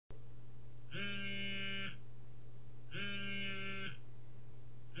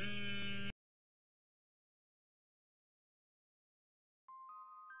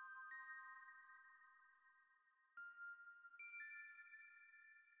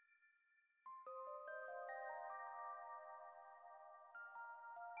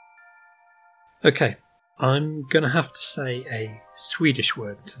Okay, I'm going to have to say a Swedish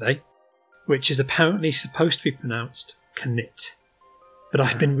word today, which is apparently supposed to be pronounced Knytt. But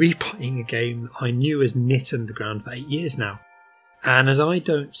I've been replaying a game I knew as Knytt Underground for 8 years now. And as I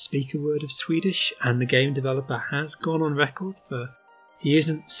don't speak a word of Swedish, and the game developer has gone on record for he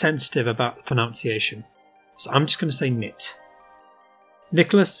isn't sensitive about the pronunciation, so I'm just going to say Knytt.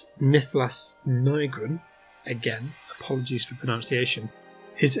 Niklas Nygren, again, apologies for pronunciation,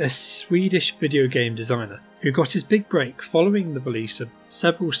 is a Swedish video game designer who got his big break following the release of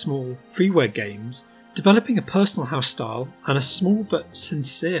several small freeware games, developing a personal house style and a small but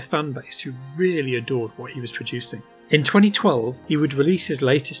sincere fan base who really adored what he was producing. In 2012, he would release his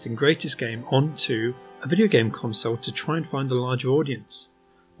latest and greatest game onto a video game console to try and find a larger audience.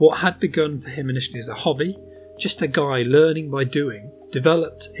 What had begun for him initially as a hobby, just a guy learning by doing,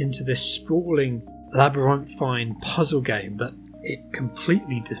 developed into this sprawling, labyrinthine puzzle game that it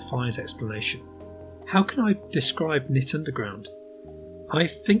completely defies explanation. How can I describe Knytt Underground? I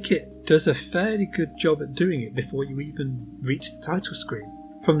think it does a fairly good job at doing it before you even reach the title screen.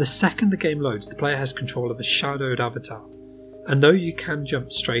 From the second the game loads, the player has control of a shadowed avatar, and though you can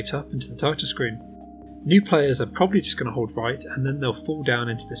jump straight up into the title screen, new players are probably just going to hold right and then they'll fall down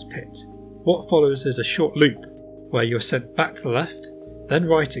into this pit. What follows is a short loop where you're sent back to the left, then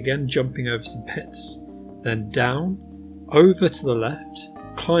right again, jumping over some pits, then down, over to the left,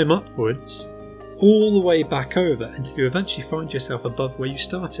 climb upwards, all the way back over until you eventually find yourself above where you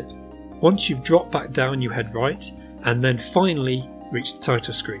started. Once you've dropped back down, you head right, and then finally reach the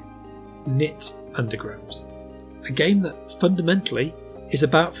title screen. Knytt Underground. A game that fundamentally is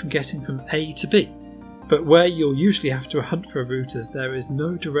about getting from A to B, but where you'll usually have to hunt for a route as there is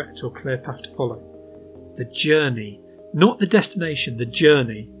no direct or clear path to follow. The journey, not the destination, the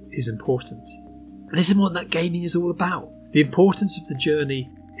journey is important. And this is what that gaming is all about. The importance of the journey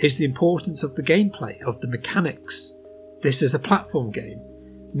is the importance of the gameplay, of the mechanics. This is a platform game.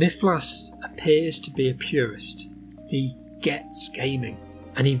 Niklas appears to be a purist. He gets gaming,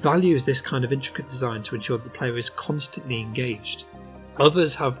 and he values this kind of intricate design to ensure that the player is constantly engaged.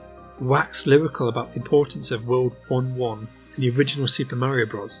 Others have waxed lyrical about the importance of World 1.1 and the original Super Mario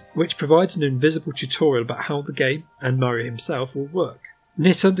Bros., which provides an invisible tutorial about how the game, and Mario himself, will work.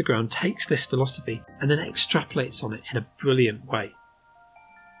 Knytt Underground takes this philosophy and then extrapolates on it in a brilliant way.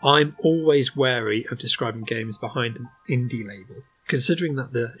 I'm always wary of describing games behind an indie label, considering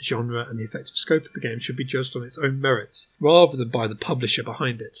that the genre and the effective scope of the game should be judged on its own merits, rather than by the publisher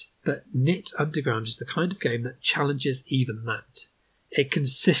behind it. But Knytt Underground is the kind of game that challenges even that. It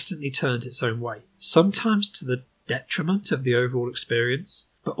consistently turns its own way, sometimes to the detriment of the overall experience,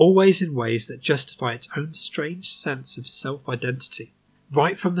 but always in ways that justify its own strange sense of self-identity.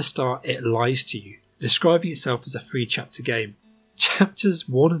 Right from the start, it lies to you, describing itself as a 3-chapter game. Chapters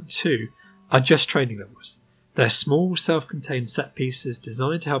 1 and 2 are just training levels. They're small, self-contained set pieces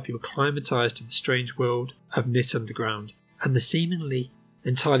designed to help you acclimatise to the strange world of Knytt Underground and the seemingly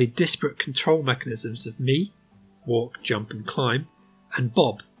entirely disparate control mechanisms of me, walk, jump and climb, and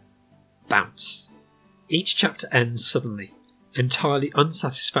Bob, bounce. Each chapter ends suddenly, entirely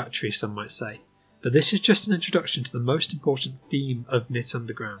unsatisfactory some might say, but this is just an introduction to the most important theme of Knytt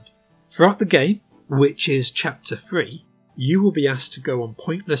Underground. Throughout the game, which is chapter 3, you will be asked to go on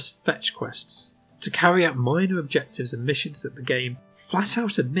pointless fetch quests, to carry out minor objectives and missions that the game flat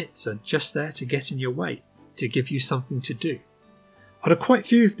out admits are just there to get in your way, to give you something to do. On quite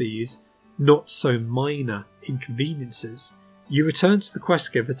few of these, not so minor inconveniences, you return to the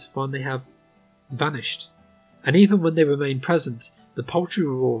quest giver to find they have vanished. And even when they remain present, the paltry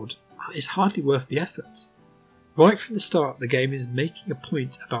reward is hardly worth the effort. Right from the start, the game is making a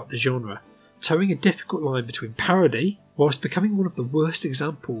point about the genre, towing a difficult line between parody whilst becoming one of the worst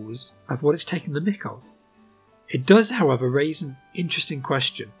examples of what it's taken the mick of. It does, however, raise an interesting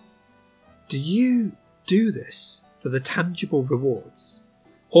question. Do you do this for the tangible rewards,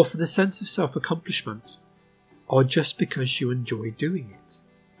 or for the sense of self-accomplishment, or just because you enjoy doing it?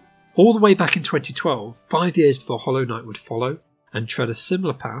 All the way back in 2012, 5 years before Hollow Knight would follow and tread a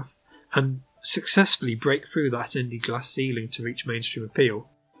similar path and successfully break through that indie glass ceiling to reach mainstream appeal,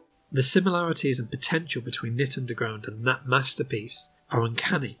 the similarities and potential between Knytt Underground and that masterpiece are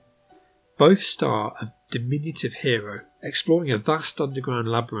uncanny. Both star a diminutive hero exploring a vast underground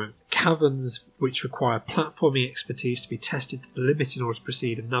labyrinth, caverns which require platforming expertise to be tested to the limit in order to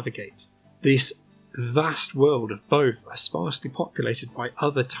proceed and navigate. This vast world of both are sparsely populated by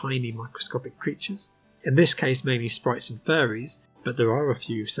other tiny microscopic creatures, in this case mainly sprites and fairies, but there are a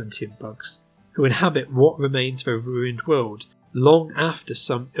few sentient bugs, who inhabit what remains of a ruined world long after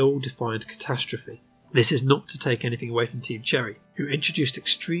some ill-defined catastrophe. This is not to take anything away from Team Cherry, who introduced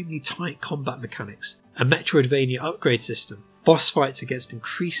extremely tight combat mechanics, a Metroidvania upgrade system, boss fights against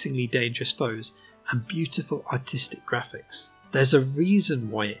increasingly dangerous foes, and beautiful artistic graphics. There's a reason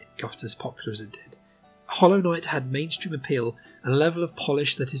why it got as popular as it did. Hollow Knight had mainstream appeal and a level of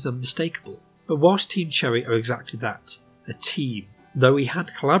polish that is unmistakable. But whilst Team Cherry are exactly that, a team, though we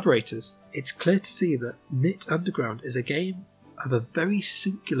had collaborators, it's clear to see that Knytt Underground is a game of a very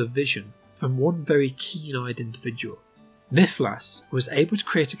singular vision from one very keen-eyed individual. Niflas was able to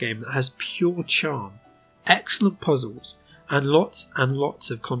create a game that has pure charm, excellent puzzles, and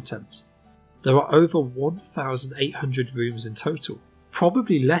lots of content. There are over 1,800 rooms in total,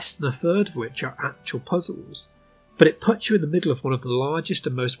 probably less than a third of which are actual puzzles, but it puts you in the middle of one of the largest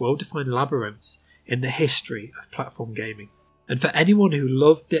and most well-defined labyrinths in the history of platform gaming. And for anyone who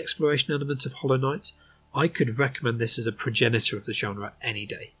loved the exploration element of Hollow Knight, I could recommend this as a progenitor of the genre any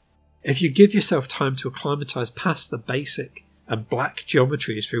day. If you give yourself time to acclimatise past the basic and black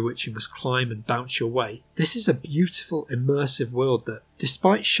geometries through which you must climb and bounce your way, this is a beautiful, immersive world that,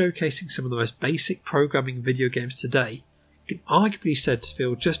 despite showcasing some of the most basic programming video games today, can arguably be said to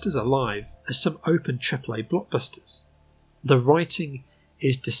feel just as alive as some open AAA blockbusters. The writing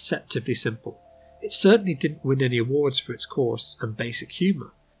is deceptively simple. It certainly didn't win any awards for its coarse and basic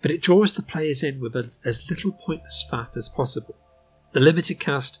humour, but it draws the players in with as little pointless faff as possible. The limited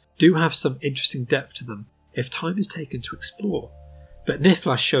cast do have some interesting depth to them if time is taken to explore, but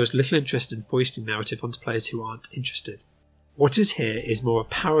Niflas shows little interest in foisting narrative onto players who aren't interested. What is here is more a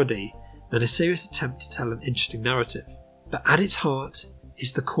parody than a serious attempt to tell an interesting narrative, but at its heart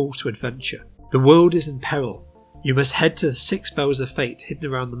is the call to adventure. The world is in peril. You must head to the 6 bells of fate hidden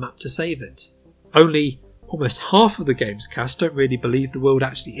around the map to save it. Only almost half of the game's cast don't really believe the world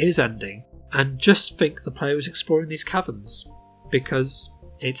actually is ending, and just think the player is exploring these caverns, because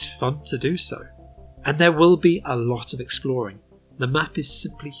it's fun to do so. And there will be a lot of exploring. The map is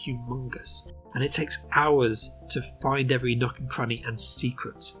simply humongous, and it takes hours to find every nook and cranny and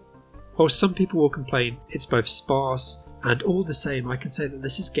secret. While some people will complain it's both sparse and all the same, I can say that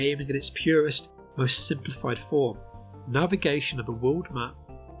this is gaming in its purest, most simplified form. Navigation of a world map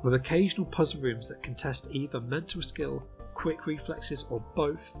with occasional puzzle rooms that can test either mental skill, quick reflexes, or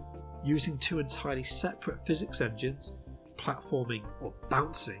both, using 2 entirely separate physics engines, platforming or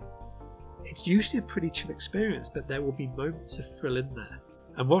bouncing. It's usually a pretty chill experience, but there will be moments of thrill in there.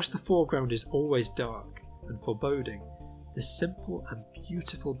 And whilst the foreground is always dark and foreboding, the simple and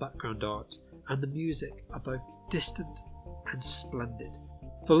beautiful background art and the music are both distant and splendid,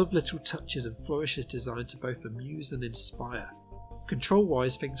 full of little touches and flourishes designed to both amuse and inspire.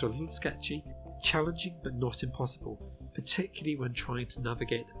 Control-wise, things are a little sketchy, challenging but not impossible, particularly when trying to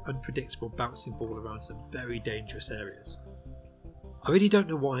navigate the unpredictable bouncing ball around some very dangerous areas. I really don't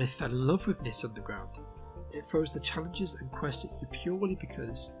know why I fell in love with Knytt Underground. It throws the challenges and quests at you purely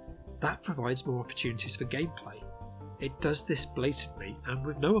because that provides more opportunities for gameplay. It does this blatantly and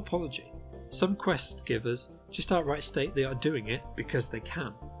with no apology. Some quest givers just outright state they are doing it because they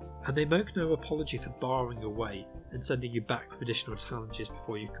can, and they make no apology for barring your way and sending you back with additional challenges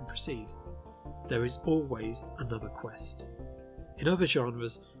before you can proceed. There is always another quest. In other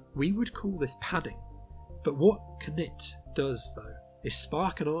genres, we would call this padding, but what Knytt does though is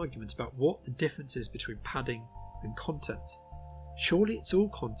spark an argument about what the difference is between padding and content. Surely it's all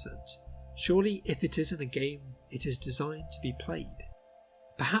content. Surely if it isn't a game, it is designed to be played.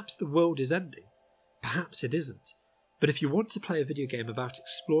 Perhaps the world is ending, perhaps it isn't, but if you want to play a video game about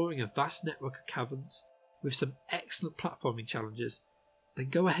exploring a vast network of caverns with some excellent platforming challenges, then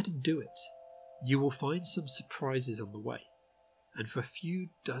go ahead and do it. You will find some surprises on the way, and for a few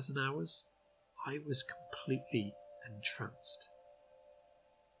dozen hours, I was completely entranced.